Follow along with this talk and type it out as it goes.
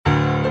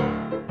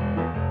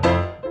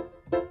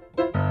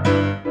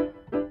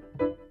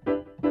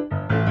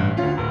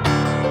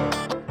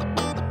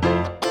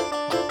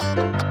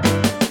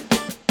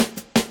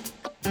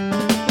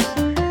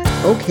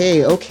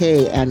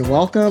Okay, and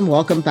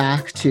welcome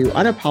back to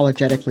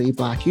Unapologetically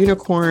Black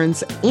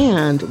Unicorns.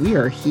 And we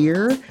are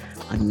here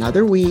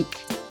another week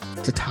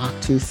to talk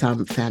to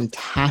some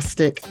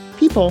fantastic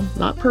people,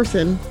 not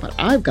person, but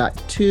I've got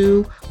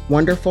two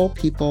wonderful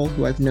people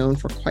who I've known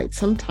for quite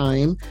some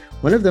time.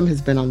 One of them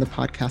has been on the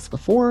podcast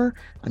before,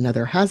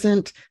 another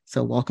hasn't.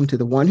 So welcome to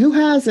the one who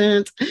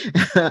hasn't.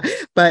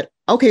 But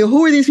okay,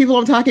 who are these people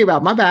I'm talking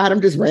about? My bad,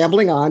 I'm just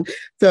rambling on.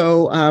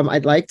 So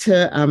I'd like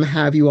to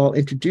have you all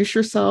introduce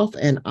yourself,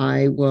 and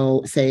I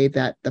will say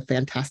that the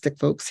fantastic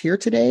folks here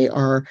today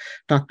are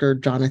Dr.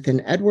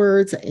 Jonathan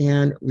Edwards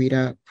and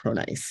Rita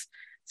Cronise.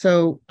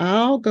 So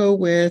I'll go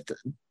with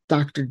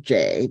Dr.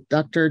 J,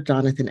 Dr.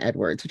 Jonathan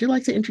Edwards. Would you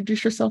like to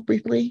introduce yourself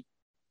briefly?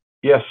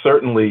 Yes,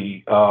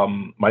 certainly.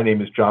 My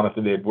name is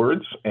Jonathan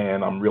Edwards,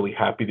 and I'm really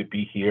happy to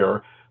be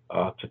here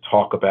to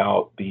talk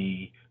about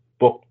the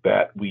book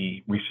that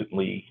we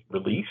recently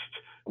released,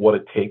 What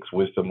It Takes,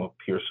 Wisdom of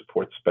Peer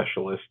Support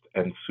Specialists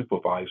and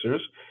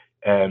Supervisors.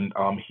 And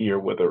I'm here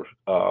with an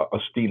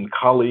esteemed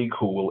colleague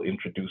who will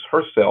introduce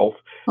herself.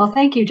 Well,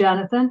 thank you,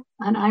 Jonathan.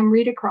 And I'm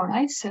Rita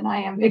Cronise, and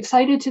I am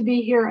excited to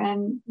be here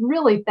and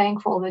really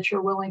thankful that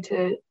you're willing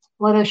to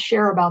let us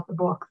share about the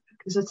book,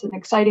 because it's an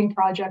exciting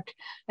project.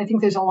 I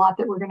think there's a lot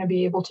that we're going to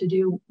be able to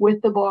do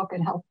with the book,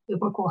 and the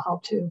book will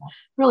help to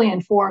really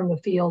inform the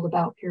field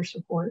about peer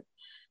support.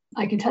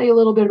 I can tell you a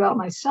little bit about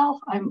myself.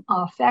 I'm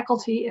a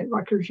faculty at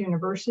Rutgers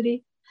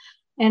University,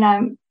 and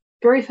I'm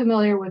very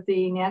familiar with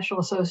the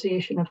National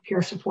Association of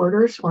Peer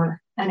Supporters,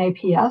 or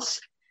NAPS.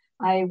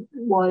 I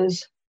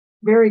was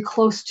very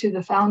close to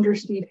the founder,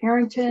 Steve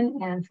Harrington,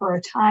 and for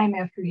a time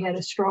after he had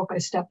a stroke, I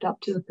stepped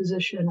up to the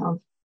position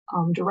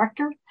of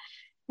director.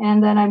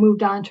 And then I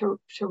moved on to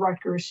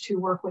Rutgers to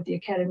work with the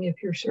Academy of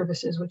Peer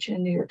Services, which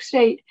in New York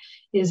State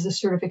is the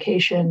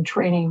certification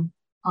training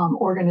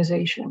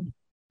organization.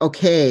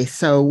 Okay,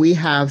 so we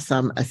have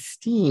some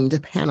esteemed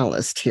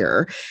panelists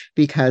here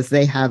because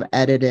they have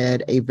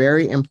edited a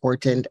very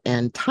important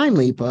and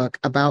timely book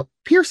about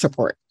peer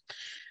support.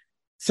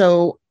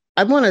 So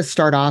I want to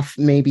start off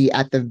maybe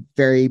at the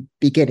very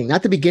beginning,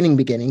 not the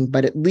beginning,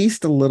 but at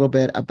least a little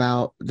bit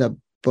about the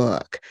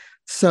book.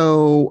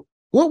 So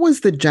what was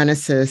the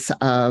genesis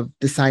of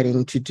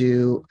deciding to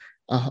do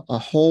a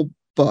whole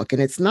book?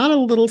 And it's not a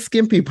little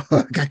skimpy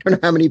book. I don't know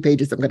how many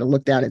pages. I'm going to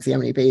look down and see how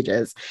many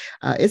pages.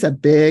 It's a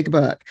big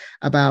book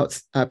about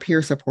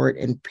peer support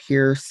and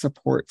peer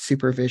support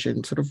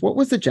supervision. Sort of what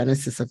was the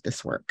genesis of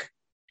this work?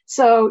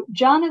 So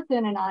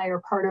Jonathan and I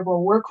are part of a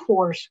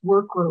workforce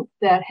work group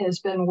that has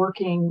been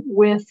working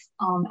with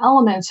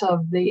elements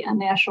of the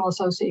National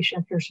Association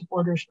of Peer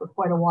Supporters for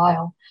quite a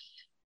while.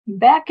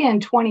 Back in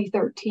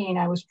 2013,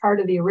 I was part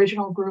of the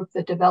original group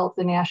that developed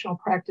the National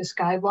Practice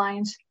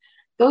Guidelines.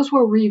 Those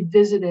were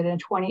revisited in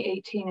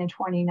 2018 and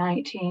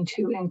 2019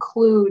 to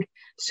include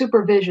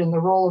supervision, the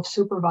role of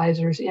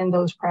supervisors in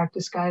those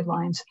practice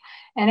guidelines.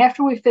 And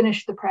after we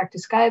finished the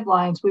practice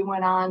guidelines, we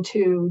went on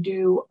to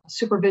do a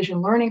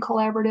supervision learning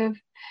collaborative.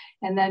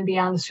 And then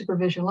beyond the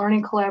supervision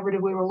learning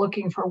collaborative, we were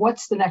looking for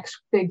what's the next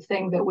big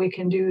thing that we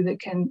can do that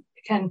can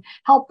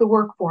help the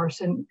workforce.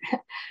 And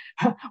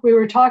we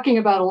were talking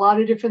about a lot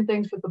of different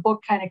things, but the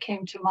book kind of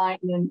came to mind.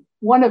 And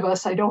one of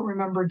us, I don't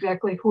remember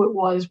exactly who it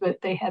was, but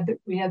we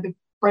had the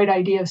bright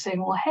idea of saying,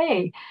 well,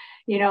 hey,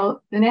 the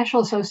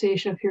National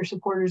Association of Peer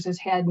Supporters has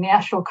had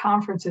national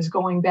conferences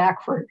going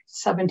back for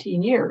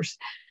 17 years.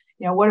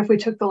 What if we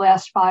took the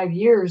last 5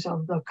 years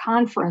of the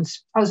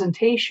conference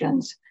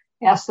presentations,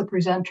 asked the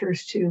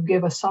presenters to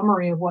give a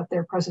summary of what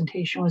their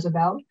presentation was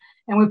about,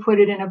 and we put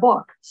it in a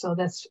book. So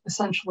that's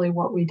essentially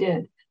what we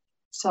did.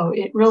 So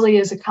it really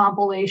is a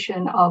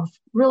compilation of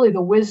really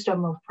the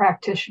wisdom of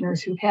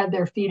practitioners who've had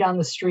their feet on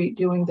the street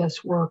doing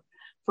this work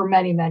for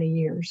many, many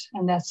years.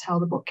 And that's how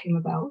the book came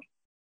about.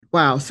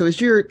 Wow. So as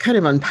you're kind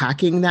of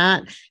unpacking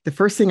that, the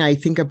first thing I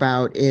think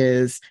about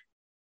is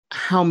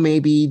how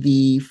maybe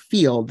the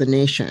field, the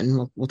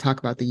nation, we'll talk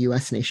about the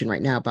US nation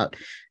right now, but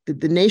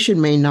the nation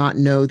may not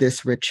know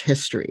this rich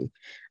history.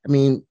 I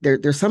mean,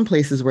 there's some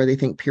places where they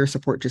think peer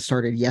support just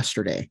started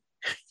yesterday.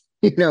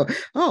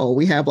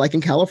 We have, like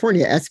in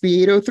California,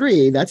 SB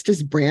 803, that's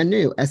just brand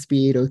new.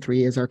 SB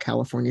 803 is our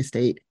California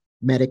State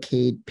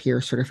Medicaid Peer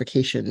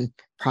Certification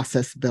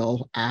Process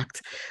Bill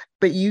Act.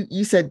 But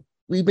you said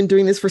we've been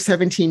doing this for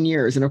 17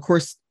 years. And of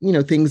course,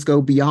 things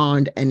go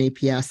beyond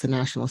NAPS, the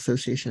National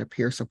Association of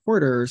Peer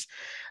Supporters.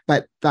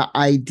 But the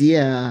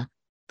idea,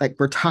 like,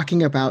 we're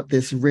talking about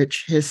this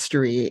rich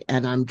history,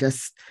 and I'm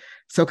just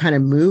so kind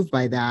of moved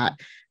by that.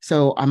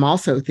 So I'm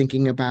also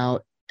thinking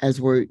about, as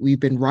we've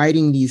been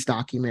writing these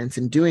documents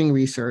and doing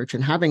research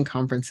and having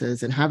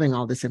conferences and having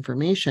all this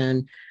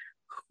information,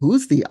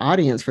 who's the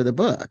audience for the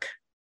book?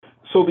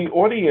 So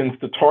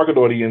the target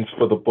audience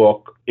for the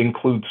book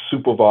includes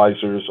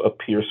supervisors of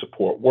peer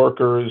support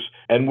workers,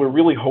 and we're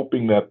really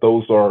hoping that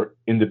those are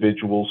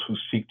individuals who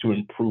seek to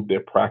improve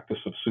their practice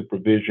of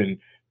supervision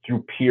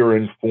through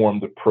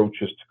peer-informed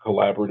approaches to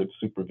collaborative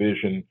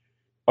supervision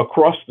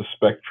across the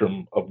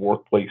spectrum of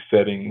workplace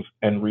settings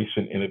and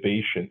recent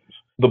innovations.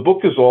 The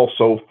book is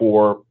also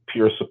for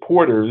peer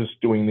supporters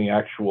doing the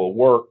actual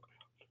work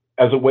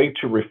as a way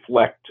to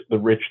reflect the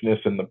richness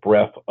and the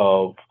breadth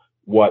of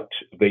what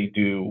they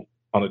do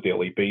on a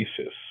daily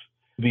basis.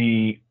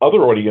 The other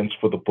audience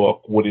for the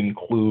book would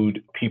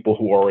include people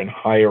who are in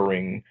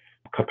hiring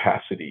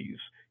capacities,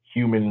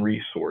 human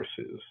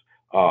resources.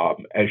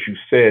 As you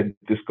said,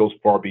 this goes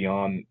far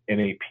beyond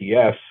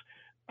NAPS,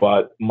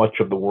 but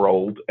much of the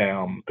world,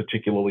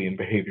 particularly in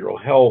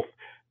behavioral health,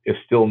 is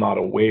still not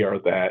aware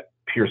that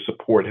peer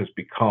support has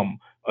become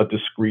a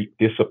discrete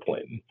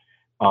discipline,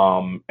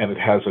 and it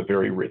has a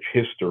very rich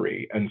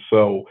history. And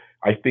so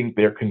I think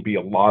there can be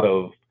a lot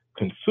of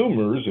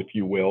consumers, if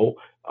you will,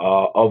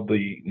 of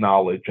the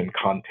knowledge and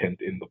content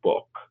in the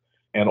book.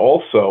 And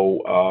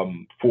also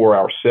for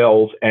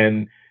ourselves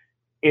and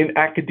in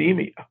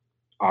academia.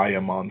 I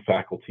am on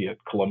faculty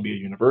at Columbia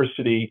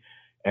University,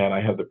 and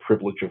I have the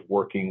privilege of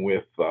working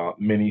with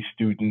many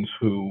students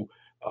who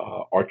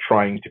are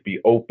trying to be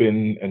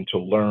open and to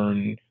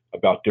learn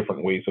about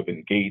different ways of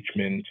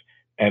engagement.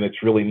 And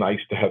it's really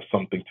nice to have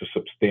something to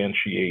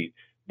substantiate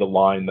the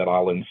line that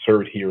I'll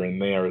insert here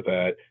and there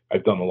that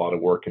I've done a lot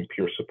of work in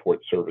peer support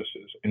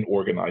services and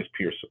organized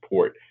peer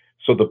support.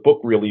 So the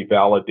book really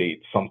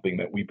validates something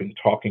that we've been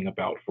talking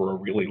about for a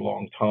really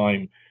long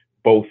time,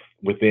 both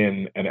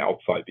within and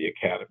outside the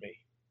academy.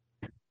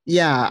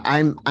 Yeah,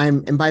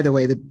 and by the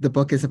way, the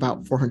book is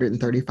about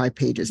 435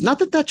 pages. Not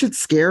that that should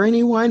scare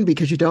anyone,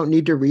 because you don't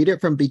need to read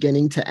it from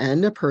beginning to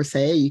end per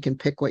se. You can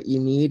pick what you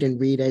need and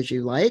read as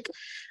you like,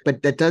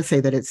 but that does say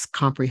that it's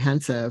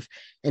comprehensive.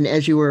 And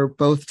as you were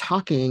both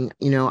talking,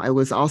 I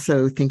was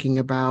also thinking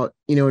about,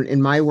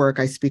 in my work,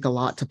 I speak a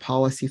lot to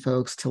policy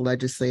folks, to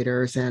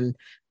legislators, and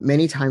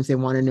many times they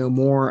want to know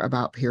more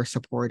about peer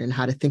support and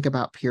how to think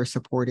about peer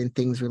support in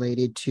things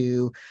related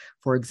to,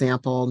 for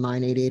example,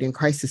 988 and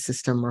crisis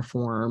system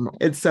reform.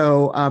 And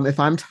so if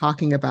I'm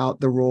talking about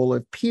the role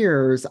of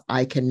peers,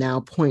 I can now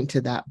point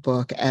to that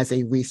book as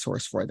a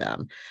resource for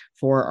them.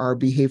 For our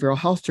behavioral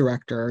health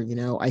director,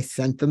 I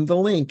sent them the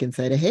link and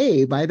said,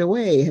 hey, by the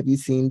way, have you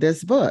seen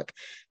this book?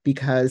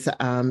 Because,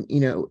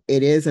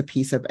 it is a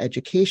piece of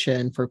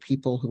education for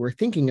people who are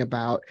thinking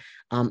about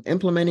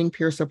implementing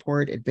peer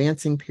support,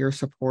 advancing peer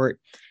support.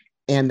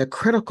 And the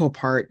critical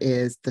part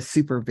is the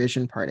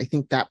supervision part. I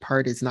think that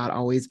part has not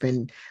always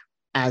been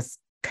as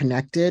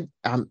connected,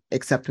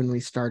 except when we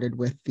started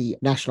with the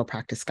national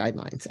practice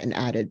guidelines and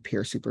added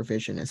peer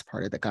supervision as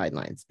part of the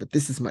guidelines. But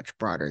this is much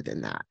broader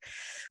than that.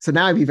 So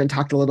now I've even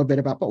talked a little bit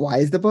about, but why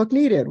is the book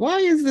needed? Why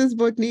is this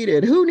book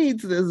needed? Who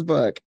needs this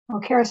book?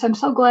 Well, Karis, I'm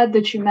so glad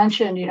that you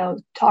mentioned,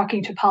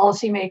 talking to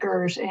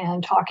policymakers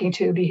and talking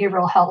to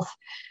behavioral health.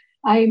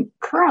 I'm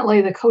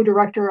currently the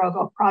co-director of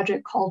a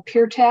project called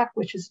PeerTAC,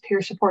 which is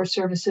Peer Support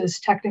Services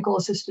Technical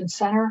Assistance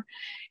Center.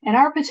 And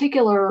our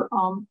particular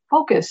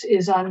focus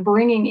is on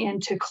bringing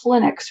into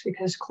clinics,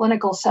 because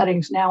clinical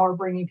settings now are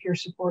bringing peer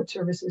support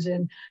services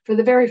in for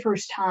the very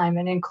first time.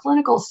 And in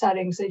clinical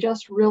settings, they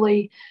just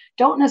really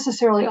don't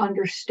necessarily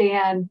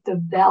understand the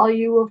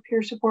value of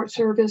peer support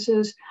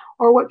services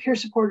or what peer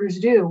supporters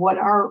do, what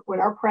our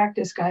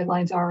practice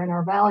guidelines are and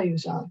our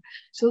values are.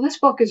 So this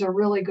book is a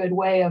really good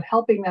way of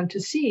helping them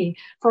to see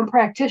from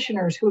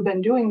practitioners who have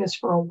been doing this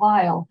for a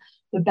while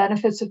the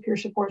benefits of peer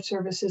support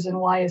services and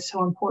why it's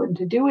so important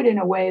to do it in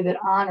a way that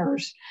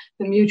honors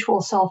the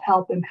mutual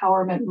self-help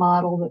empowerment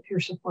model that peer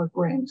support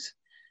brings.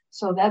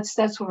 So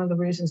that's one of the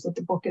reasons that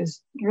the book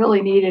is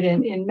really needed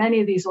in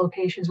many of these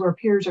locations where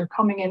peers are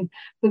coming in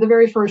for the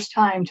very first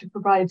time to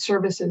provide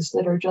services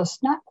that are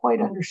just not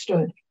quite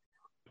understood.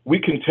 We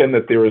contend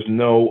that there is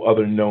no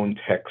other known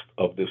text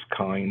of this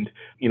kind.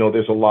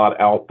 There's a lot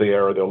out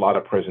there. There are a lot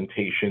of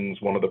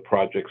presentations. One of the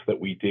projects that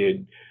we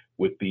did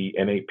with the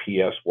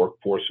NAPS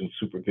Workforce and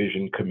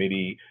Supervision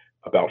Committee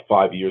about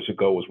 5 years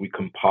ago was we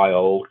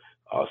compiled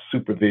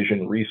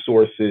supervision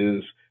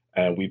resources,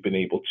 and we've been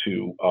able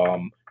to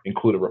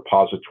include a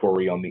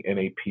repository on the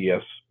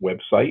NAPS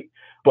website.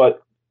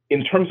 But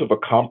in terms of a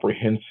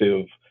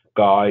comprehensive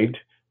guide,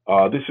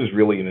 this is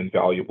really an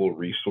invaluable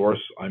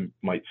resource, I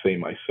might say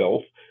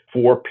myself,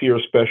 for peer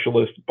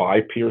specialists,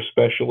 by peer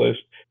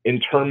specialists. In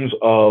terms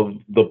of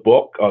the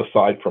book,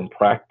 aside from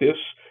practice,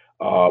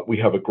 we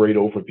have a great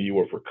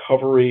overview of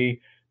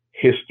recovery,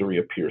 history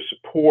of peer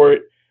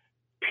support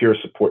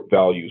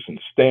values and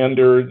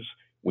standards.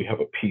 We have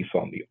a piece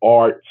on the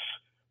arts,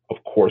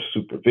 of course,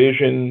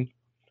 supervision,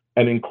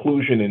 and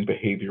inclusion in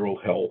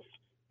behavioral health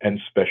and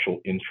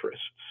special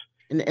interests.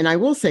 And I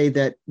will say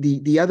that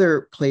the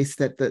other place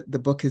that the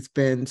book has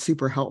been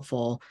super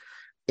helpful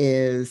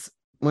is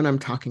when I'm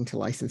talking to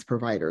licensed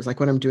providers, like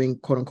when I'm doing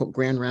quote unquote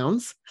grand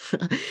rounds,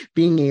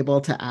 being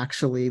able to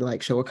actually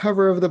like show a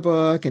cover of the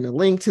book and a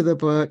link to the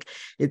book,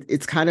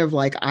 it's kind of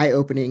like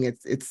eye-opening.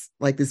 It's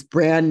like this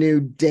brand new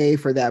day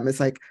for them. It's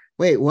like,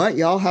 wait, what?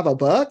 Y'all have a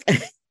book?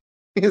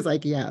 He's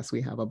like, yes,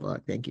 we have a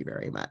book. Thank you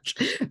very much.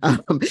 All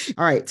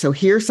right. So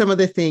here's some of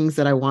the things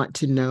that I want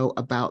to know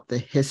about the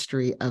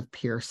history of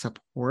peer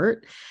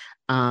support.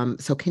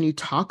 So can you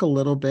talk a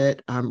little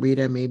bit,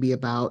 Rita, maybe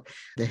about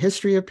the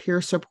history of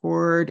peer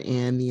support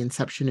and the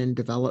inception and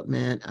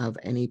development of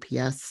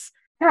NAPS?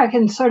 Sure, I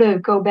can sort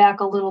of go back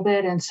a little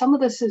bit, and some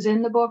of this is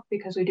in the book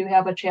because we do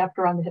have a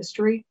chapter on the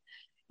history.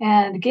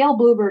 And Gail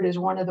Bluebird is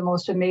one of the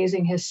most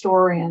amazing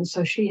historians.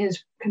 So she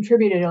has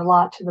contributed a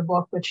lot to the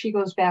book, but she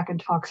goes back and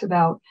talks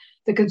about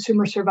the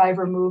consumer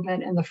survivor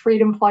movement and the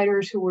freedom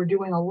fighters who were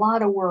doing a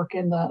lot of work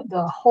in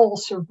the whole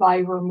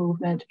survivor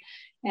movement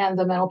and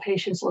the Mental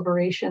Patients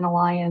Liberation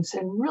Alliance,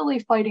 and really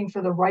fighting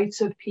for the rights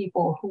of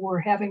people who were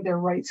having their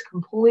rights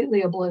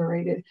completely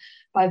obliterated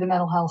by the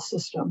mental health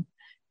system.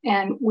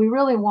 And we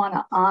really want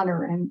to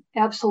honor and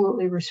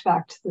absolutely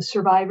respect the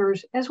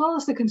survivors as well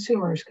as the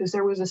consumers, because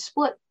there was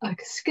a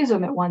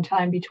schism at one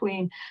time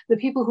between the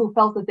people who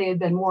felt that they had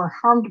been more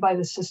harmed by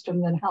the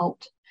system than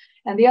helped,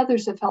 and the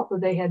others that felt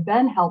that they had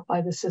been helped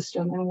by the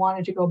system and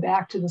wanted to go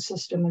back to the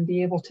system and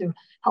be able to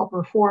help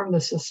reform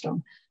the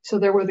system. So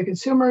there were the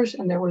consumers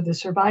and there were the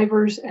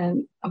survivors,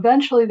 and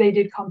eventually they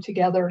did come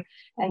together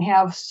and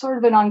have sort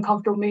of an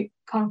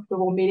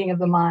uncomfortable meeting of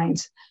the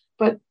minds.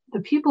 But the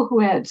people who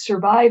had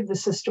survived the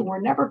system were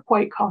never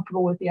quite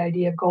comfortable with the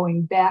idea of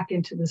going back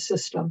into the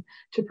system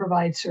to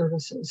provide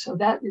services. So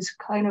that is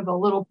kind of a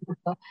little bit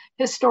of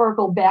the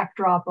historical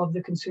backdrop of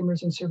the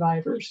consumers and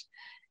survivors.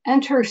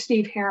 Enter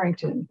Steve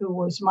Harrington, who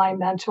was my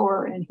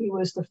mentor, and he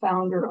was the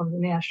founder of the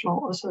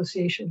National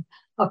Association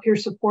of Peer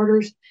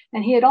Supporters.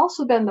 And he had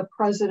also been the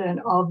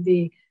president of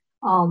the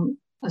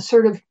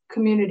Assertive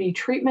Community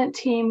Treatment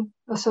Team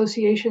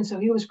Association. So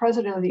he was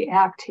president of the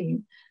ACT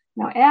team.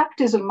 Now,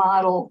 ACT is a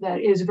model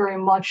that is very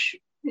much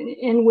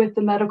in with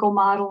the medical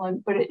model,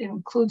 but it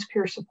includes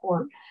peer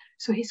support.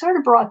 So he sort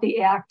of brought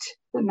the ACT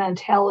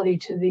mentality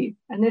to the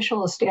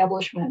initial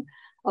establishment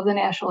of the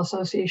National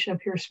Association of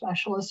Peer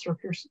Specialists, or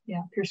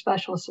peer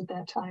specialists at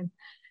that time.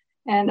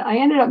 And I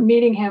ended up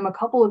meeting him a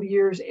couple of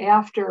years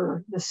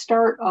after the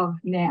start of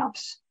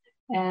NAPS.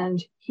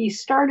 And he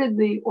started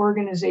the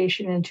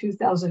organization in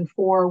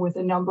 2004 with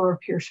a number of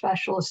peer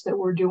specialists that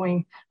were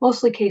doing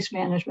mostly case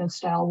management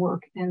style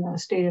work in the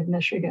state of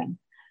Michigan.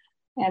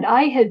 And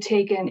I had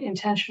taken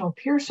intentional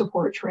peer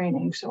support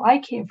training. So I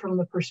came from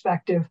the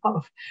perspective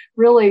of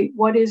really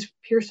what is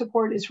peer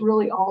support is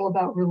really all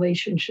about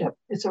relationship.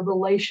 It's a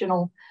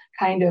relational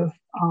kind of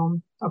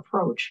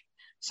approach.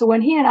 So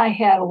when he and I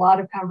had a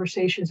lot of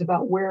conversations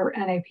about where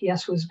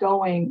NAPS was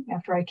going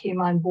after I came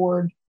on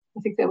board, I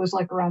think that was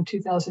like around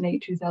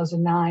 2008,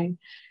 2009,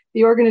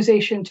 the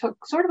organization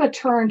took sort of a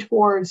turn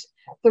towards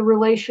the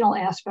relational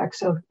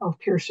aspects of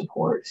peer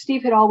support.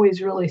 Steve had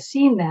always really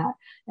seen that,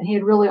 and he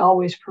had really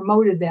always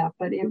promoted that,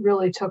 but it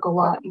really took a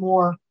lot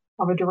more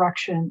of a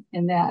direction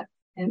in that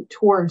and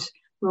towards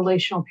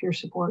relational peer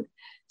support.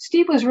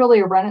 Steve was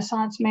really a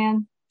Renaissance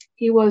man.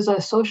 He was a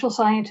social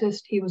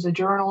scientist. He was a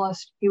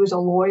journalist. He was a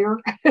lawyer.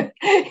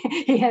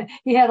 he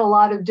had a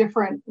lot of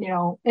different,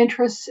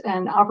 interests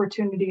and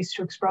opportunities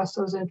to express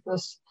those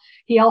interests.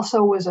 He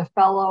also was a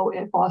fellow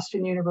at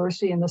Boston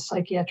University in the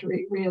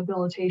Psychiatric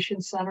Rehabilitation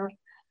Center.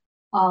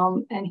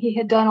 And he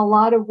had done a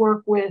lot of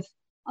work with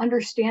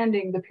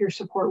understanding the peer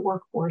support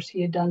workforce.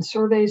 He had done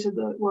surveys of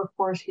the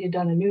workforce. He had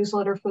done a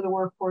newsletter for the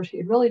workforce. He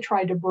had really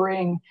tried to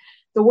bring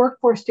the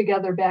workforce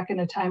together back in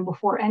a time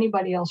before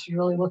anybody else was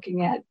really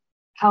looking at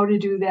how to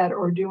do that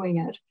or doing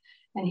it.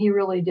 And he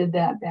really did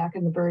that back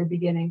in the very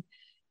beginning.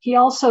 He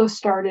also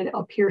started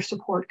a peer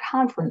support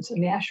conference, a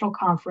national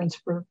conference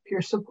for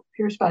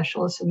peer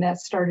specialists, and that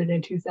started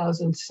in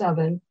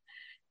 2007.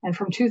 And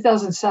from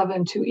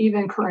 2007 to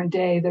even current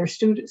day, they're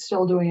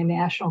still doing a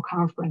national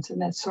conference.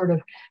 And that's sort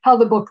of how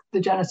the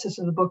genesis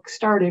of the book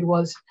started,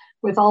 was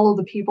with all of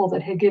the people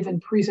that had given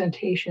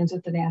presentations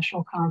at the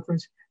national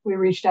conference. We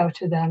reached out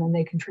to them and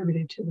they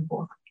contributed to the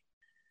book.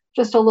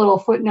 Just a little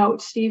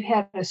footnote, Steve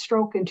had a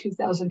stroke in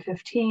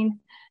 2015.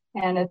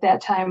 And at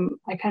that time,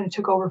 I kind of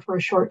took over for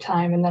a short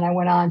time. And then I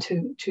went on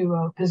to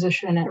a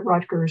position at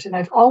Rutgers. And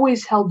I've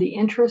always held the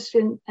interest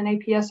in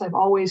NAPS. I've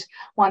always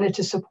wanted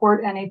to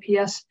support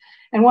NAPS.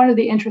 And one of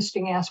the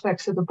interesting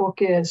aspects of the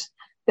book is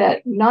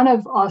that none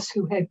of us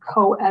who had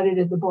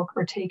co-edited the book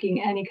are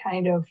taking any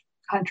kind of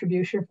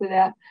contribution for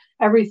that.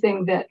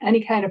 Everything that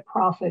any kind of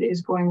profit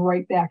is going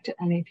right back to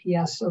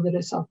NAPS so that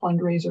it's a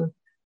fundraiser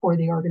for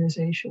the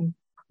organization.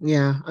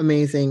 Yeah,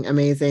 amazing,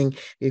 amazing.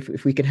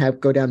 If we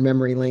could go down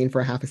memory lane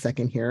for half a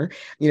second here.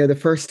 The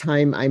first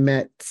time I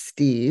met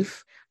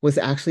Steve was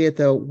actually at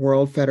the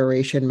World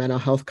Federation Mental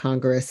Health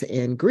Congress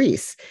in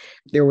Greece.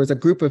 There was a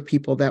group of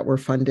people that were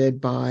funded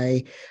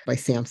by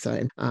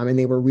SAMHSA, and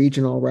they were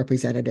regional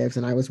representatives,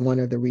 and I was one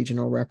of the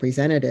regional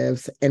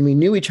representatives. And we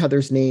knew each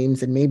other's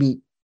names, and maybe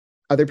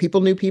other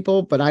people knew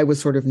people, but I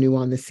was sort of new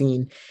on the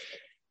scene.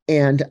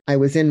 And I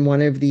was in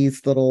one of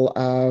these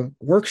little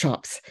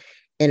workshops.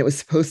 And it was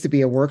supposed to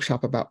be a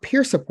workshop about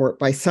peer support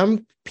by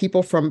some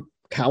people from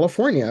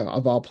California,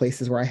 of all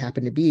places where I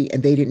happened to be,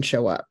 and they didn't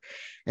show up.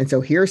 And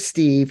so here's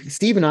Steve.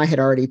 Steve and I had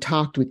already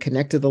talked. We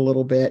connected a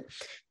little bit.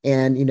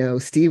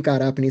 And, Steve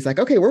got up and he's like,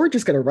 okay, well, we're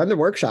just going to run the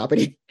workshop.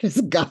 And he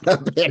just got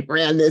up and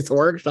ran this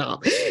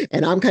workshop.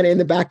 And I'm kind of in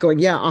the back going,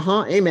 yeah,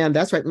 amen,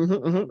 that's right.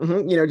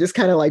 Just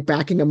kind of like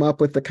backing him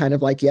up with the kind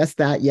of like, yes,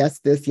 that, yes,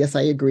 this, yes,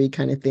 I agree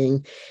kind of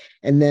thing.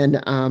 And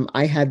then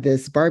I had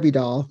this Barbie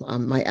doll,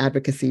 my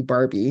advocacy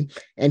Barbie,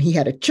 and he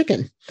had a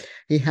chicken.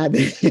 He had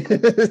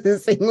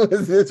this thing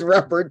was this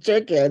rubber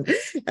chicken.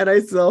 And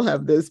I still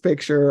have this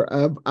picture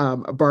of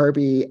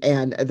Barbie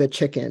and the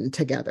chicken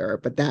together.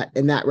 But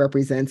that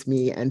represents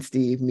me and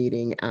Steve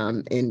meeting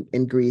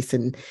in Greece.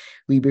 And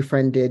we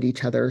befriended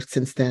each other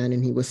since then.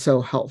 And he was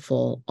so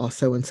helpful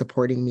also in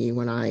supporting me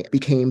when I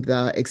became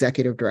the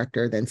executive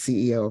director, then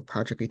CEO of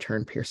Project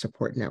Return Peer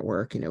Support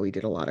Network. We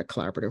did a lot of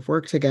collaborative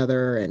work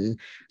together, and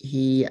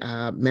he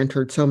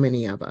mentored so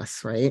many of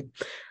us, right?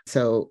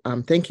 So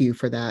thank you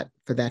for that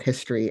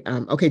history.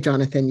 Okay,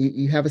 Jonathan,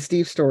 you have a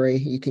Steve story.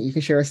 You can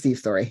share a Steve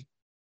story.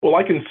 Well,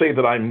 I can say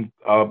that I'm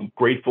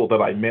grateful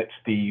that I met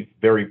Steve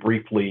very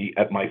briefly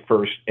at my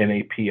first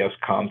NAPS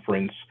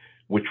conference,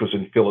 which was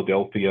in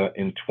Philadelphia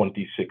in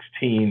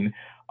 2016.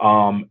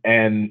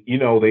 And,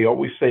 they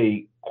always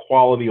say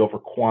quality over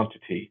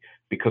quantity,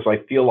 because I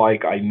feel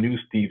like I knew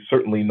Steve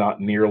certainly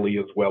not nearly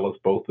as well as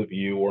both of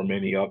you or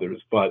many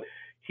others, but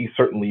he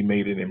certainly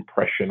made an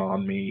impression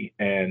on me.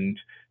 And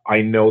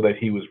I know that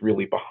he was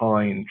really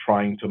behind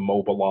trying to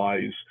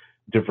mobilize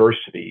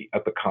diversity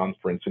at the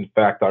conference. In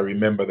fact, I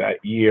remember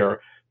that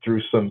year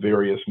through some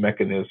various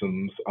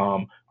mechanisms,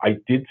 I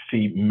did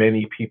see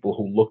many people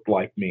who looked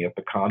like me at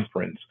the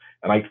conference.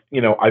 And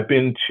I've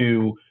been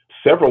to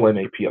several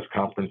NAPS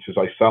conferences.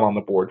 I sat on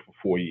the board for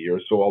 4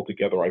 years, so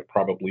altogether I've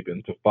probably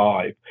been to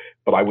 5.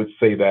 But I would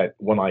say that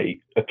when I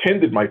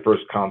attended my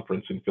first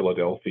conference in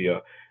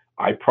Philadelphia,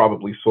 I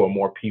probably saw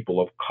more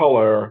people of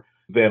color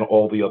than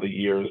all the other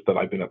years that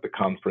I've been at the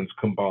conference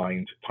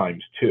combined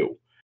times 2.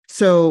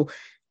 So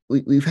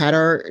we've had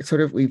our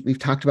we've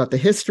talked about the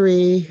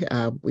history.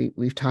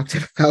 We've talked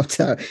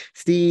about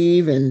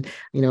Steve and,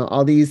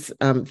 all these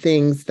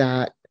things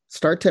that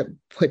start to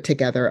put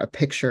together a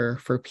picture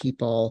for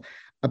people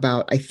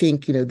about, I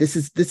think, this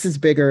is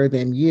bigger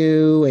than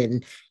you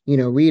and,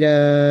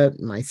 Rita,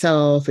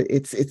 myself.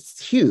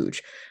 It's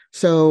huge.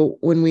 So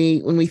when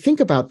we think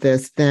about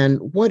this, then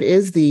what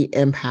is the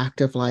impact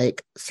of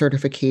like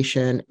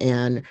certification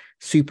and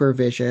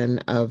supervision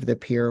of the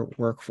peer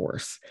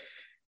workforce?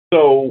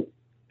 So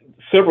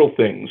several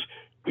things.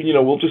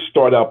 We'll just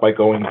start out by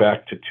going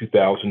back to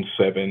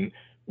 2007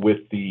 with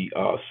the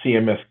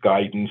CMS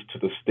guidance to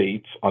the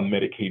states on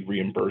Medicaid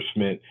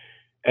reimbursement.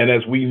 And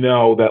as we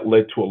know, that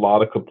led to a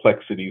lot of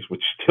complexities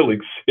which still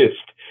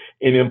exist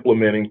in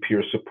implementing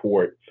peer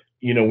support.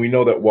 We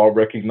know that while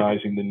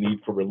recognizing the need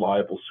for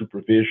reliable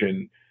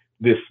supervision,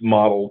 this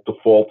model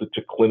defaulted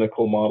to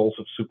clinical models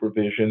of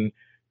supervision,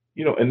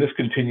 and this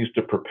continues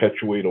to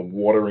perpetuate a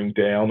watering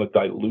down, a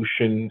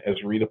dilution,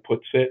 as Rita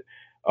puts it.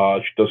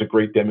 She does a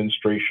great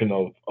demonstration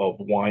of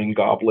wine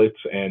goblets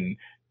and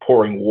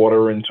pouring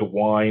water into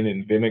wine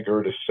and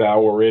vinegar to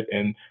sour it.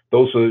 And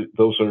those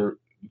are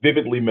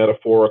vividly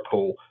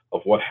metaphorical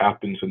of what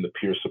happens in the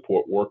peer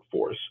support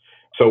workforce.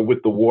 So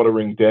with the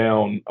watering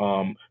down,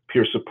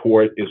 peer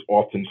support is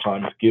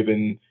oftentimes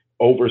given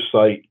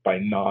oversight by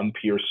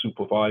non-peer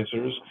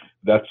supervisors.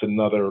 That's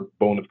another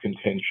bone of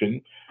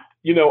contention.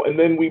 And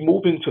then we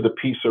move into the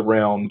piece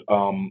around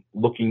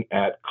looking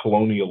at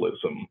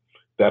colonialism,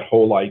 that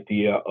whole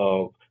idea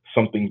of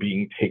something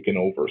being taken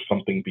over,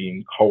 something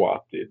being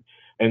co-opted.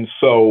 And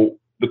so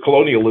the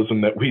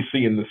colonialism that we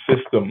see in the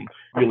system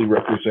really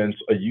represents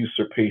a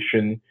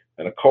usurpation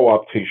and a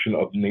co-optation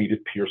of native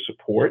peer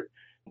support.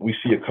 We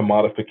see a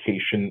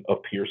commodification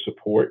of peer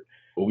support.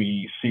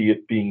 We see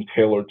it being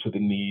tailored to the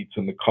needs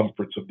and the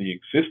comforts of the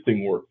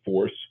existing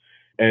workforce.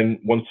 And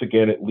once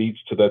again, it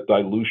leads to that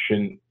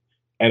dilution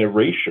and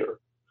erasure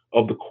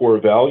of the core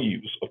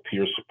values of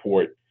peer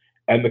support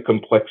and the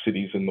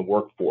complexities in the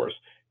workforce.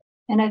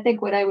 And I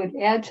think what I would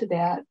add to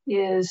that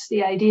is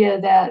the idea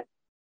that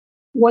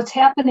what's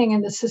happening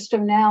in the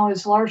system now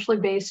is largely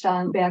based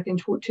on back in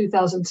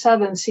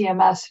 2007,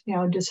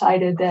 CMS,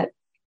 decided that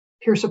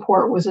peer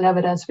support was an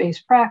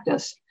evidence-based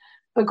practice.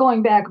 But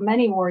going back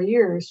many more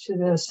years to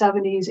the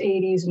 70s,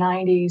 80s,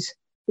 90s,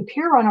 the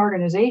peer-run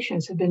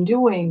organizations have been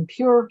doing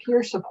pure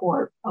peer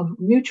support of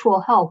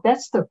mutual help.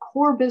 That's the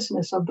core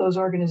business of those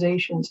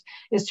organizations,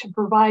 is to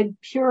provide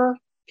pure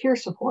peer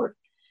support.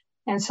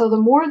 And so the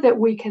more that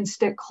we can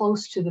stick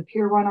close to the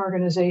peer-run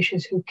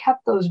organizations who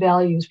kept those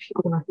values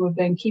pure, who have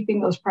been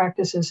keeping those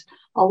practices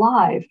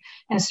alive,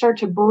 and start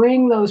to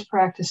bring those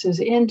practices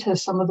into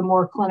some of the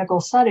more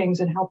clinical settings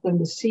and help them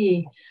to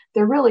see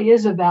there really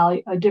is a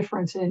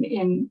difference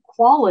in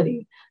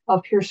quality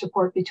of peer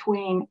support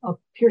between a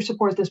peer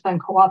support that's been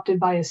co-opted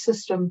by a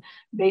system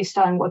based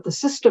on what the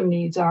system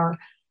needs are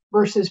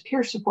versus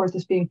peer support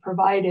that's being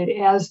provided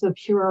as the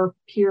pure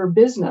peer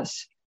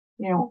business.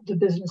 The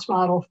business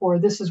model for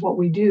this is what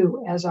we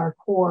do as our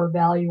core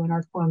value and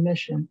our core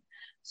mission.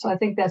 So I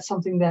think that's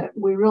something that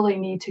we really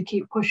need to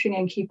keep pushing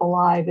and keep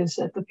alive, is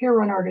that the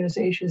peer-run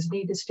organizations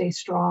need to stay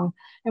strong,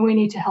 and we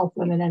need to help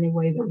them in any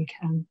way that we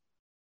can.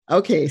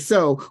 Okay,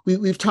 so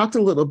we've talked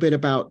a little bit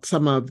about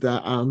some of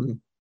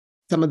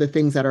the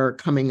things that are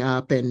coming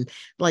up, and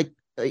like,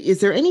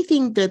 is there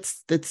anything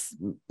that's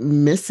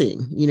missing?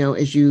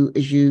 As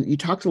you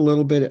talked a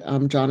little bit,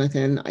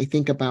 Jonathan, I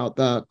think about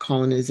the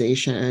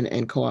colonization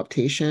and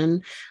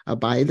co-optation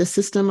by the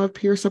system of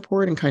peer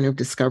support, and kind of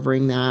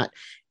discovering that.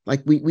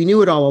 Like we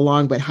knew it all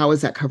along, but how is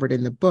that covered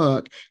in the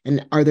book?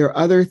 And are there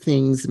other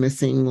things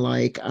missing,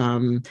 like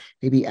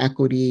maybe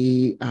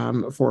equity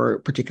for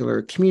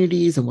particular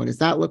communities, and what does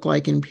that look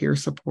like in peer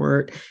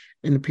support,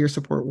 in the peer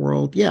support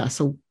world? Yeah.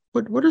 So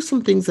what are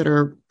some things that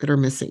are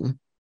missing?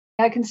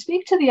 I can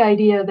speak to the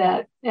idea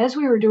that as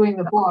we were doing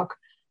the book,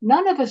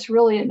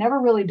 it never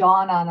really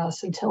dawned on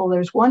us until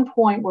there's one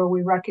point where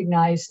we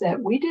recognized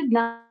that we did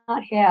not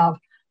have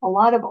a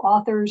lot of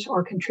authors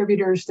or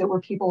contributors that were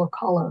people of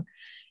color.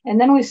 And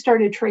then we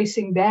started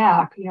tracing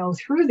back,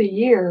 through the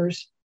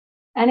years.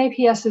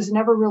 NAPS has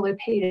never really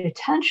paid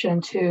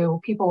attention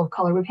to people of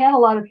color. We've had a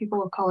lot of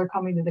people of color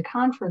coming to the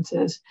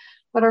conferences,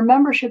 but our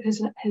membership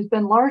has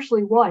been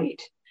largely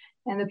white.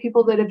 And the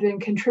people that have been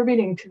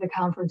contributing to the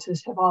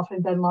conferences have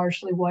often been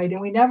largely white.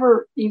 And we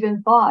never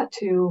even thought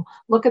to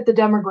look at the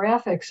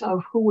demographics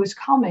of who was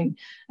coming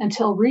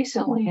until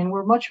recently. And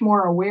we're much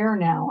more aware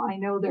now. I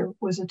know there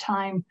was a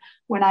time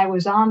when I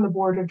was on the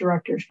board of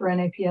directors for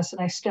NAPS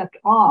and I stepped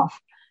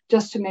off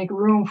just to make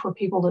room for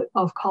people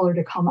of color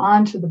to come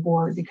onto the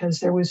board, because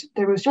there was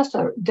just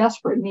a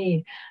desperate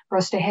need for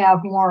us to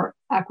have more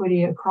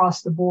equity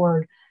across the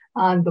board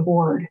on the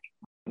board.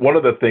 One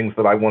of the things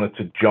that I wanted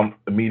to jump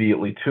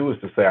immediately to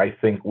is to say, I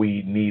think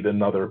we need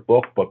another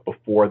book, but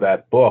before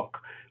that book,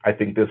 I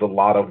think there's a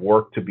lot of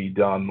work to be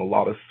done, a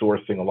lot of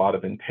sourcing, a lot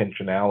of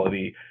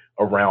intentionality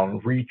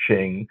around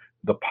reaching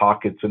the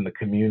pockets and the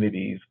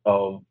communities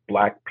of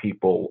Black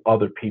people,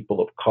 other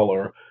people of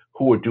color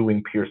who are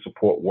doing peer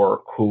support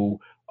work, who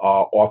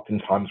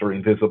oftentimes are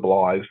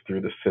invisibilized through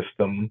the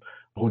system,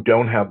 who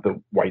don't have the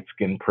white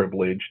skin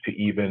privilege to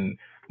even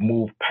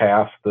move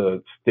past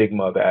the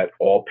stigma that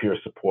all peer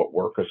support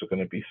workers are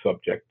going to be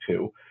subject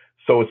to.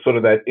 So it's sort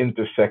of that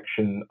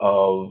intersection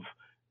of,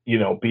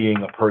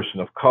 being a person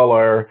of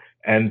color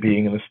and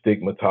being in a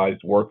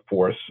stigmatized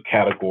workforce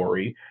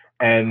category.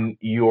 And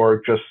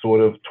you're just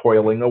sort of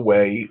toiling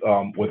away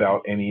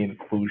without any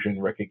inclusion,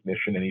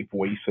 recognition, any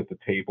voice at the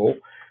table.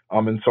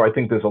 And so I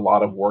think there's a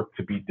lot of work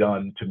to be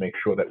done to make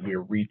sure that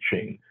we're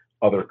reaching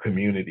other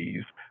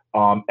communities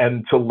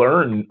and to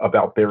learn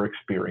about their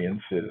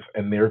experiences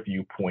and their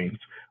viewpoints.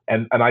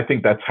 And I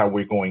think that's how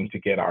we're going to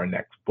get our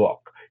next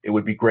book. It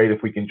would be great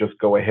if we can just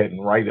go ahead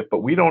and write it,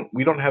 but we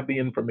don't have the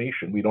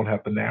information. We don't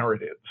have the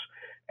narratives.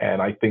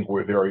 And I think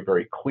we're very,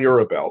 very clear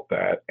about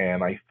that.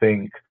 And I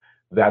think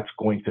that's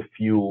going to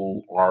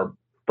fuel our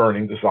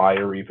burning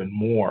desire even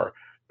more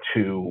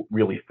to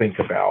really think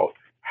about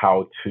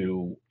how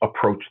to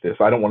approach this.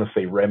 I don't want to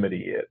say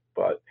remedy it,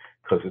 but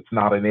because it's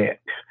not an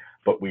it,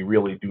 but we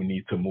really do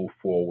need to move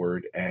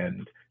forward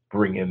and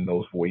bring in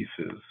those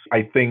voices.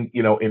 I think,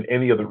 in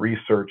any of the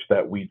research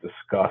that we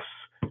discuss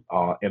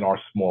in our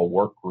small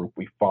work group,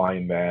 we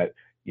find that,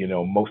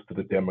 most of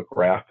the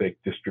demographic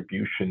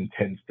distribution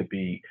tends to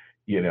be,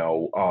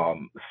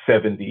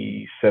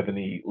 70,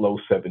 low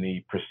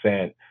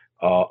 70%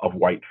 of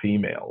white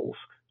females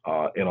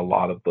in a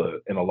lot of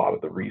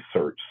the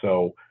research.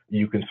 So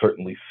you can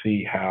certainly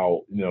see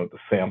how, the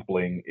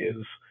sampling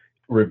is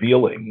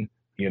revealing,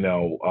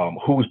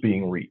 who's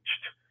being reached,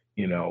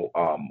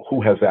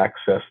 who has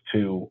access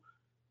to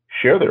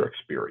share their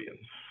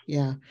experience.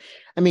 Yeah.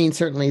 I mean,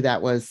 certainly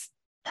that was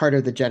part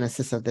of the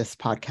genesis of this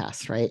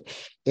podcast, right?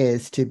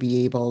 Is to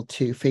be able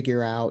to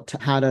figure out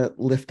how to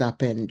lift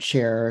up and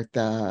share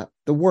the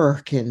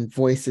work and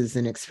voices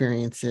and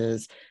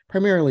experiences,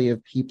 primarily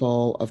of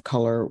people of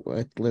color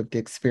with lived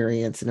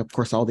experience, and of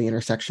course, all the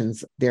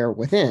intersections there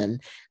within.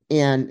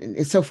 And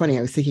it's so funny.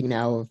 I was thinking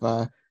now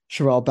of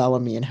Sherelle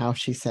Bellamy and how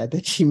she said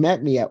that she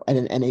met me at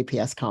an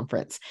NAPS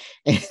conference,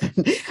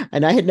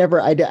 and I had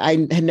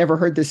never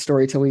heard this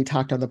story till we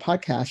talked on the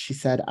podcast. She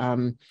said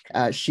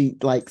she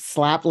like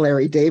slapped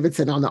Larry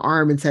Davidson on the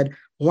arm and said,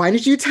 "Why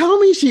did you tell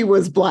me she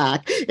was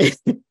Black?"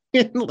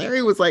 And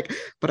Larry was like,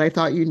 "But I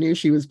thought you knew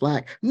she was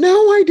Black." "No,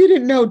 I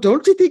didn't know.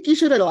 Don't you think you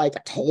should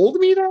have told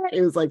me that?"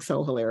 It was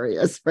so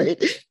hilarious,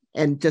 right?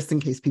 And just in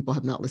case people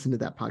have not listened to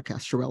that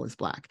podcast, Sherelle is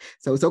Black.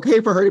 So it's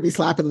okay for her to be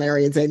slapping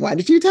Larry and saying, "Why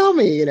did you tell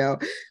me?"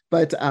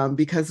 But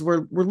because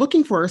we're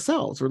looking for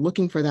ourselves, we're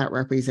looking for that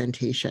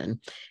representation.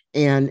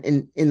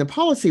 And in the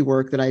policy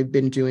work that I've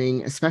been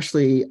doing,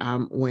 especially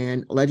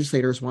when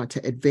legislators want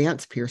to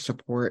advance peer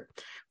support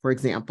for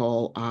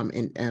example,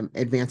 in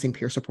advancing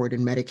peer support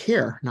in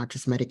Medicare, not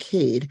just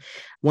Medicaid.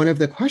 One of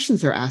the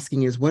questions they're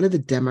asking is, what do the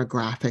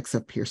demographics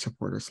of peer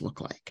supporters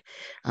look like?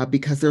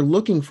 Because they're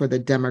looking for the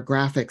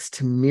demographics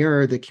to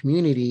mirror the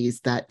communities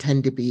that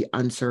tend to be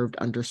unserved,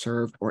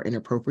 underserved, or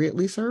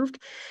inappropriately served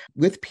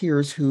with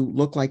peers who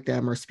look like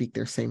them or speak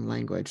their same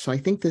language. So I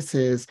think this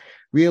is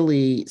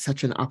really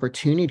such an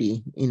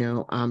opportunity,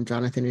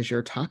 Jonathan, as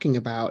you're talking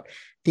about,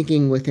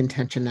 thinking with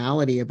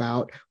intentionality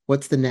about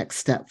what's the next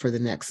step for the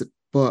next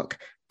book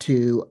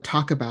to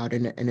talk about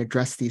and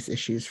address these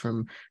issues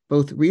from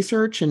both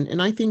research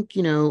and I think,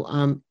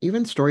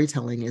 even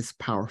storytelling is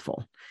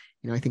powerful.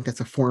 I think that's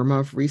a form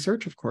of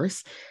research, of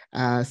course.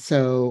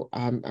 So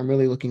I'm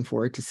really looking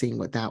forward to seeing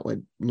what that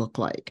would look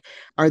like.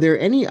 Are there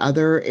any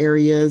other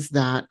areas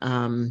that,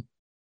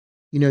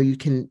 you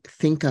can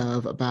think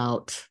of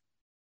about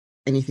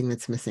anything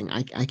that's missing?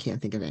 I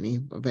can't think of any,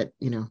 but,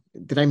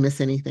 did I miss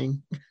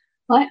anything?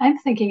 I'm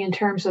thinking in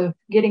terms of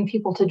getting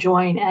people to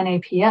join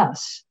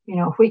NAPS.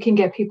 If we can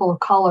get people of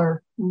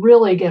color,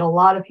 really get a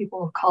lot of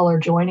people of color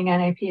joining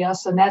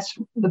NAPS, and that's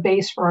the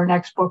base for our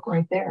next book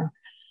right there.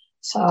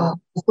 So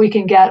if we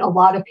can get a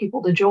lot of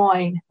people to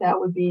join, that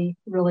would be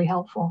really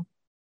helpful.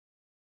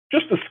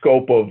 Just the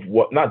scope of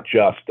what, not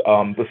just,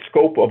 the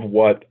scope of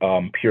what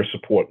peer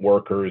support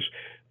workers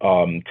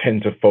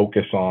tend to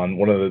focus on.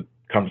 One of the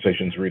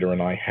conversations Rita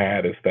and I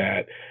had is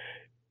that,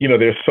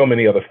 there's so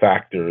many other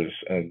factors,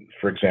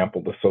 for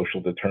example, the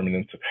social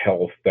determinants of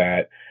health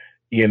that,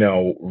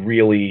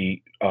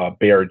 really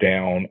bear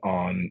down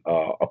on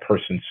a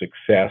person's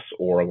success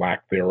or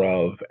lack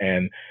thereof.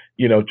 And,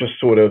 just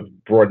sort of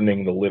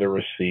broadening the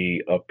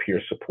literacy of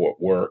peer support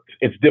work.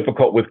 It's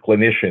difficult with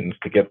clinicians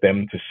to get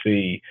them to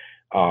see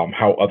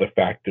how other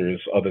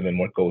factors other than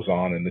what goes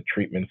on in the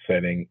treatment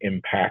setting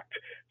impact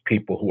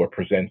people who are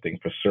presenting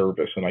for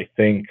service. And I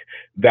think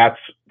that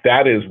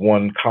is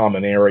one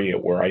common area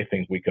where I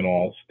think we can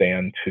all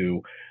stand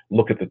to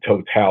look at the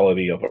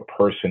totality of a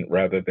person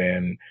rather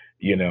than,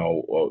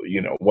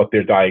 what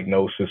their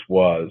diagnosis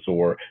was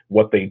or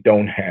what they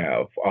don't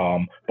have,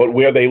 but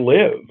where they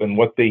live and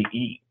what they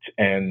eat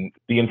and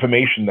the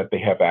information that they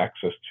have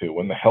access to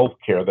and the health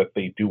care that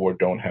they do or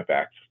don't have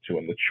access to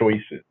and the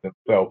choices. And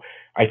so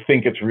I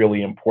think it's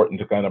really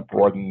important to kind of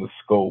broaden the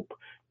scope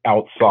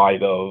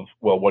outside of,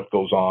 what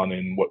goes on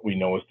in what we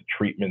know as the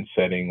treatment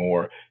setting,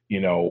 or,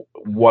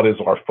 what is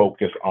our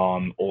focus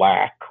on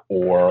lack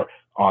or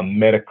on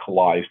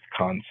medicalized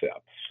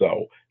concepts.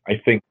 So I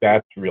think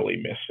that's really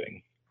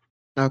missing.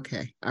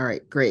 Okay. All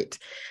right. Great.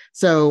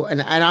 So,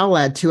 and I'll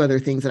add two other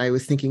things that I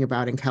was thinking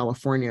about in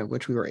California,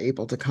 which we were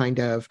able to kind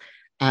of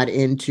add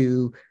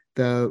into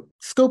the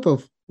scope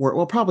of work.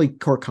 Well, probably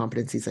core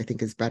competencies, I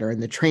think, is better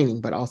in the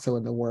training, but also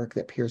in the work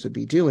that peers would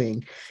be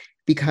doing,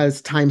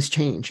 because times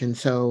change. And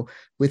so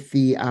with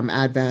the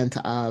advent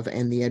of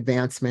and the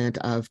advancement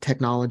of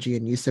technology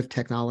and use of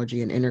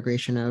technology and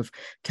integration of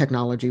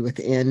technology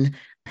within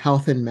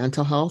health and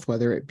mental health,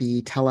 whether it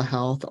be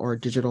telehealth or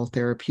digital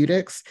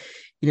therapeutics,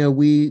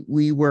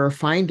 we were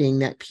finding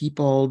that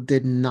people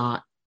did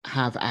not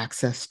have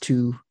access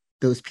to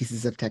those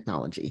pieces of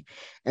technology.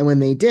 And when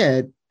they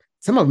did,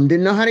 some of them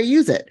didn't know how to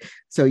use it.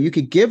 So you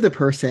could give the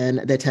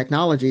person the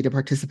technology to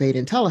participate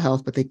in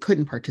telehealth, but they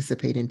couldn't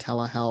participate in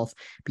telehealth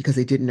because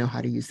they didn't know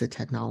how to use the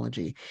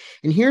technology.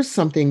 And here's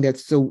something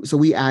that's, so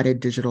we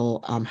added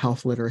digital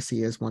health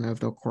literacy as one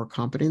of the core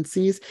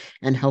competencies,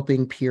 and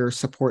helping peers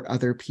support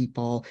other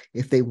people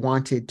if they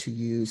wanted to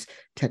use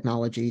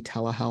technology,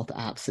 telehealth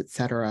apps, et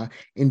cetera,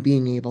 in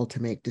being able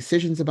to make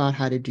decisions about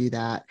how to do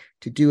that,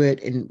 to do it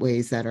in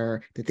ways that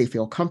they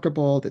feel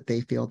comfortable, that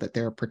they feel that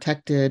they're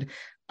protected,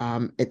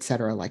 et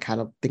cetera, like how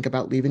to think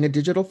about leaving a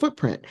digital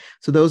footprint.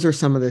 So those are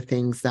some of the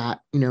things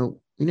that, we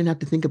didn't have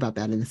to think about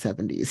that in the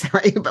 70s,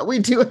 right? But we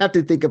do have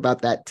to think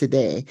about that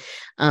today.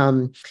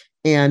 And,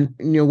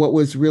 what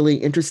was really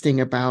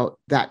interesting about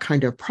that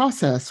kind of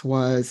process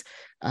was,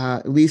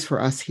 at least for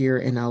us here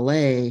in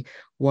LA,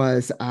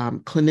 was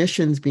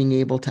clinicians being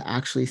able to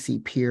actually see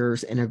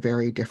peers in a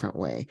very different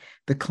way.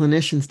 The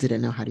clinicians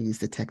didn't know how to use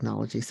the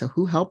technology. So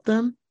who helped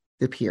them?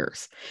 The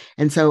peers.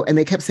 And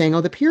they kept saying,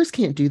 oh, the peers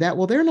can't do that.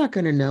 Well, they're not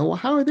going to know. Well,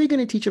 how are they going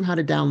to teach them how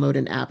to download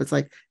an app? It's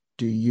like,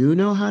 do you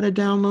know how to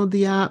download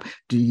the app?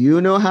 Do you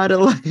know how to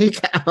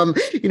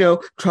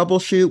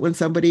troubleshoot when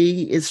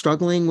somebody is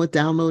struggling with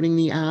downloading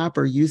the app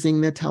or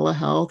using the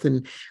telehealth?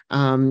 And,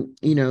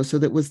 so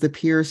that was the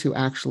peers who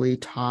actually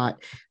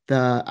taught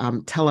the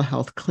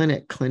telehealth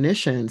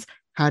clinicians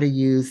how to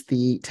use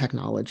the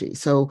technology.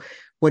 So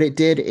what it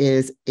did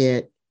is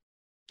it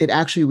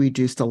actually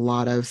reduced a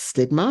lot of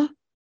stigma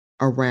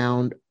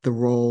around the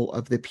role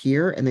of the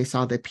peer, and they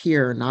saw the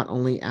peer not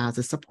only as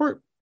a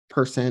support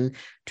person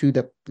to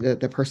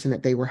the person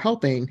that they were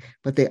helping,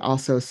 but they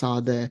also saw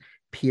the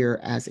peer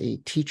as a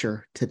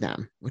teacher to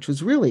them, which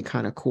was really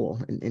kind of cool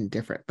and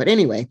different. But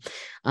anyway,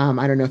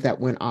 I don't know if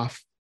that went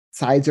off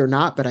sides or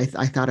not, but I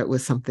thought it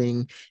was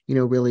something,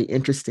 really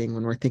interesting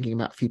when we're thinking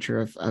about future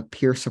of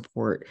peer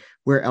support.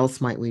 Where else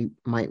might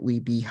we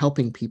be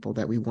helping people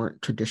that we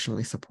weren't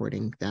traditionally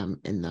supporting them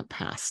in the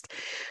past?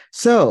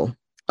 So,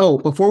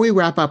 before we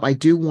wrap up, I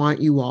do want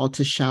you all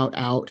to shout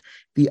out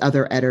the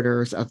other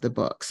editors of the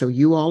book. So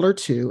you all are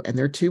two, and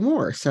there are two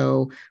more.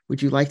 So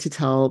would you like to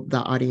tell the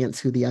audience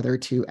who the other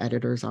two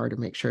editors are to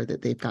make sure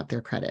that they've got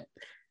their credit?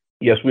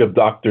 Yes, we have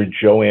Dr.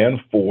 Joanne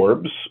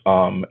Forbes,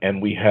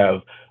 and we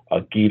have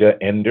Gita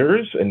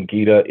Enders, and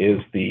Gita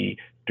is the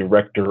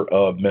Director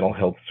of Mental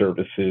Health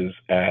Services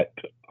at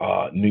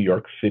New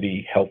York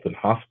City Health and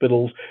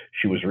Hospitals.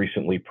 She was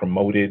recently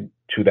promoted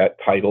to that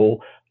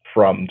title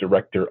from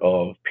Director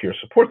of Peer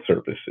Support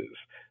Services.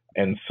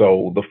 And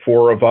so the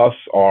four of us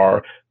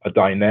are a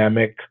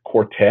dynamic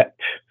quartet,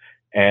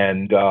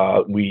 and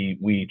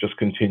we just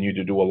continue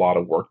to do a lot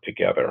of work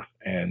together.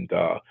 And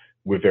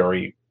we're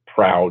very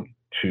proud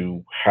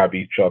to have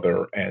each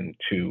other and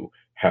to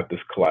have this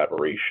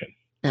collaboration.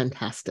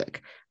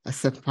 Fantastic. A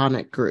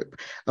symphonic group.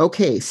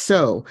 Okay,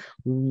 so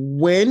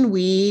when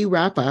we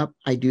wrap up,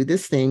 I do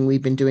this thing.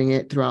 We've been doing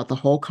it throughout the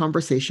whole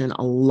conversation,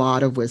 a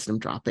lot of wisdom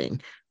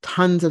dropping,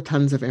 tons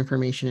of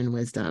information and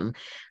wisdom.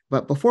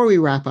 But before we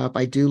wrap up,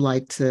 I do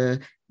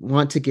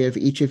want to give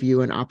each of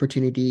you an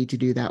opportunity to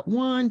do that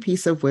one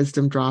piece of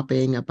wisdom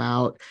dropping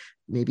about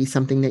maybe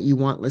something that you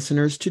want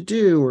listeners to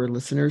do or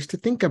listeners to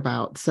think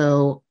about.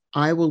 So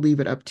I will leave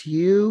it up to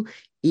you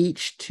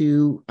each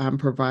to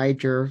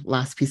provide your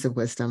last piece of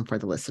wisdom for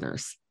the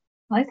listeners.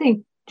 I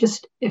think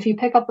just if you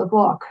pick up the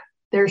book,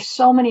 there's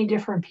so many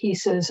different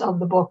pieces of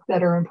the book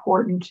that are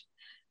important.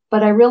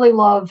 But I really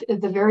love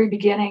at the very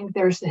beginning,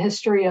 there's the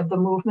history of the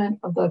movement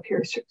of the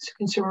peer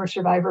consumer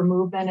survivor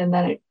movement. And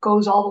then it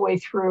goes all the way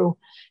through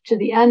to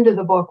the end of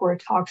the book where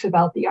it talks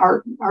about the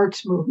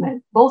arts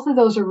movement. Both of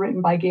those are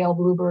written by Gail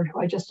Bluebird,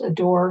 who I just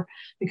adore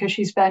because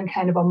she's been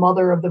kind of a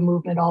mother of the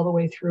movement all the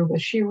way through.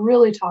 But she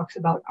really talks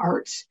about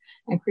arts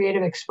and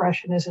creative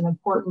expression is an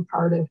important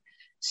part of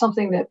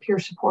something that peer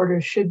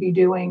supporters should be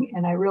doing.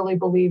 And I really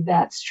believe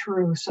that's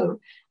true. So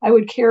I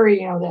would carry,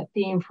 that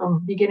theme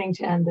from beginning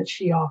to end that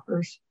she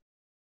offers.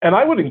 And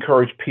I would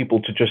encourage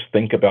people to just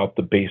think about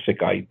the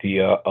basic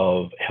idea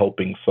of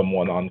helping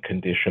someone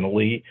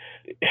unconditionally,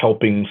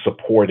 helping,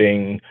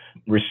 supporting,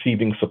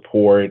 receiving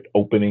support,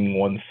 opening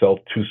oneself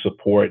to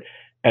support,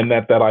 and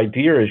that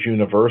idea is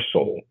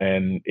universal,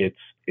 and it's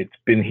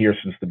been here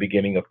since the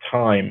beginning of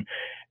time.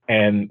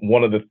 And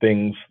one of the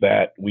things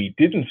that we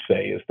didn't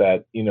say is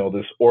that,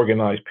 this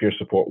organized peer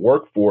support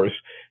workforce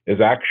is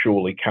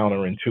actually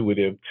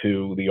counterintuitive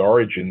to the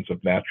origins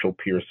of natural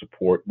peer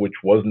support, which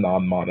was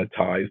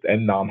non-monetized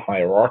and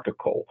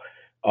non-hierarchical.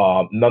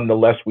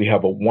 Nonetheless, we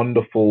have a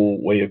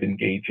wonderful way of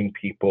engaging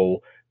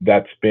people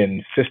that's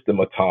been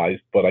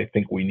systematized, but I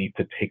think we need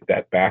to take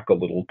that back a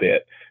little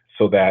bit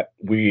so that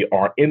we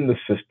are in the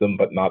system,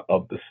 but not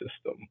of the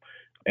system.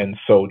 And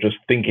so just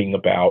thinking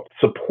about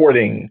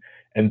supporting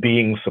and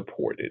being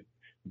supported,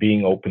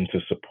 being open to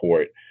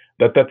support,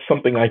 that's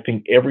something I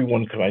think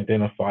everyone can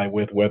identify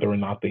with, whether or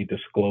not they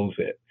disclose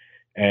it.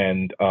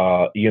 And,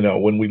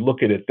 when we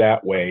look at it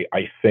that way,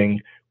 I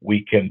think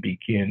we can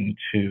begin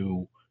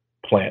to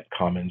plant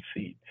common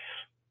seeds.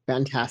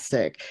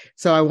 Fantastic.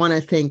 So I want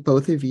to thank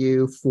both of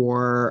you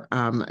for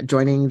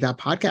joining the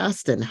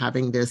podcast and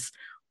having this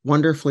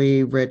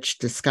wonderfully rich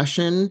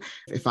discussion.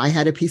 If I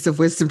had a piece of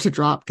wisdom to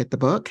drop, get the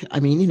book.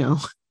 I mean,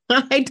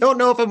 I don't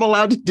know if I'm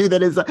allowed to do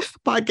that as a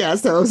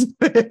podcast host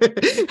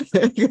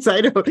because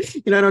I don't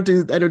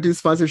do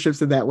sponsorships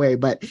in that way.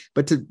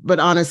 But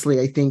honestly,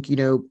 I think,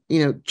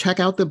 check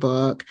out the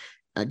book,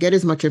 get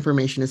as much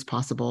information as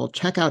possible,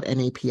 check out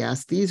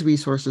NAPS. These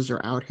resources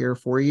are out here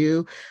for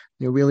you.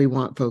 Really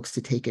want folks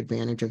to take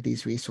advantage of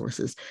these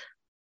resources.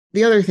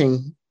 The other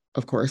thing,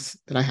 of course,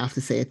 that I have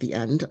to say at the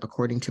end,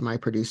 according to my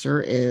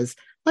producer, is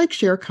like,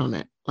 share,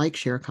 comment.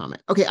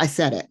 Okay, I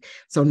said it.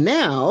 So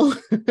now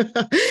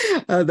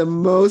the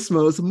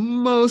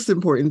most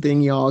important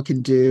thing y'all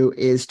can do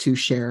is to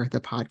share the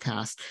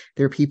podcast.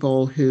 There are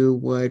people who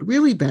would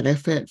really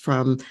benefit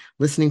from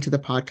listening to the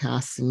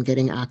podcast and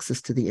getting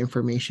access to the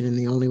information. And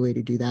the only way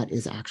to do that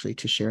is actually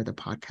to share the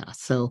podcast.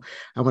 So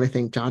I want to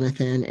thank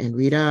Jonathan and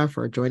Rita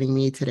for joining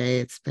me today.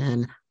 It's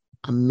been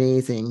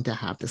amazing to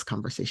have this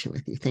conversation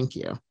with you. Thank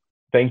you.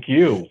 Thank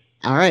you.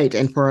 All right.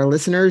 And for our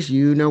listeners,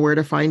 you know where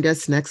to find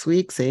us next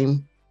week.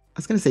 Same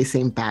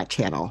bat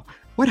channel.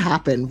 What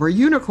happened? We're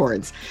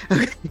unicorns.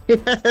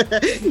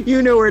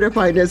 You know where to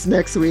find us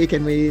next week.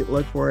 And we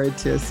look forward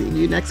to seeing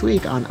you next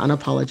week on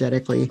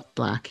Unapologetically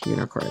Black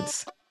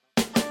Unicorns.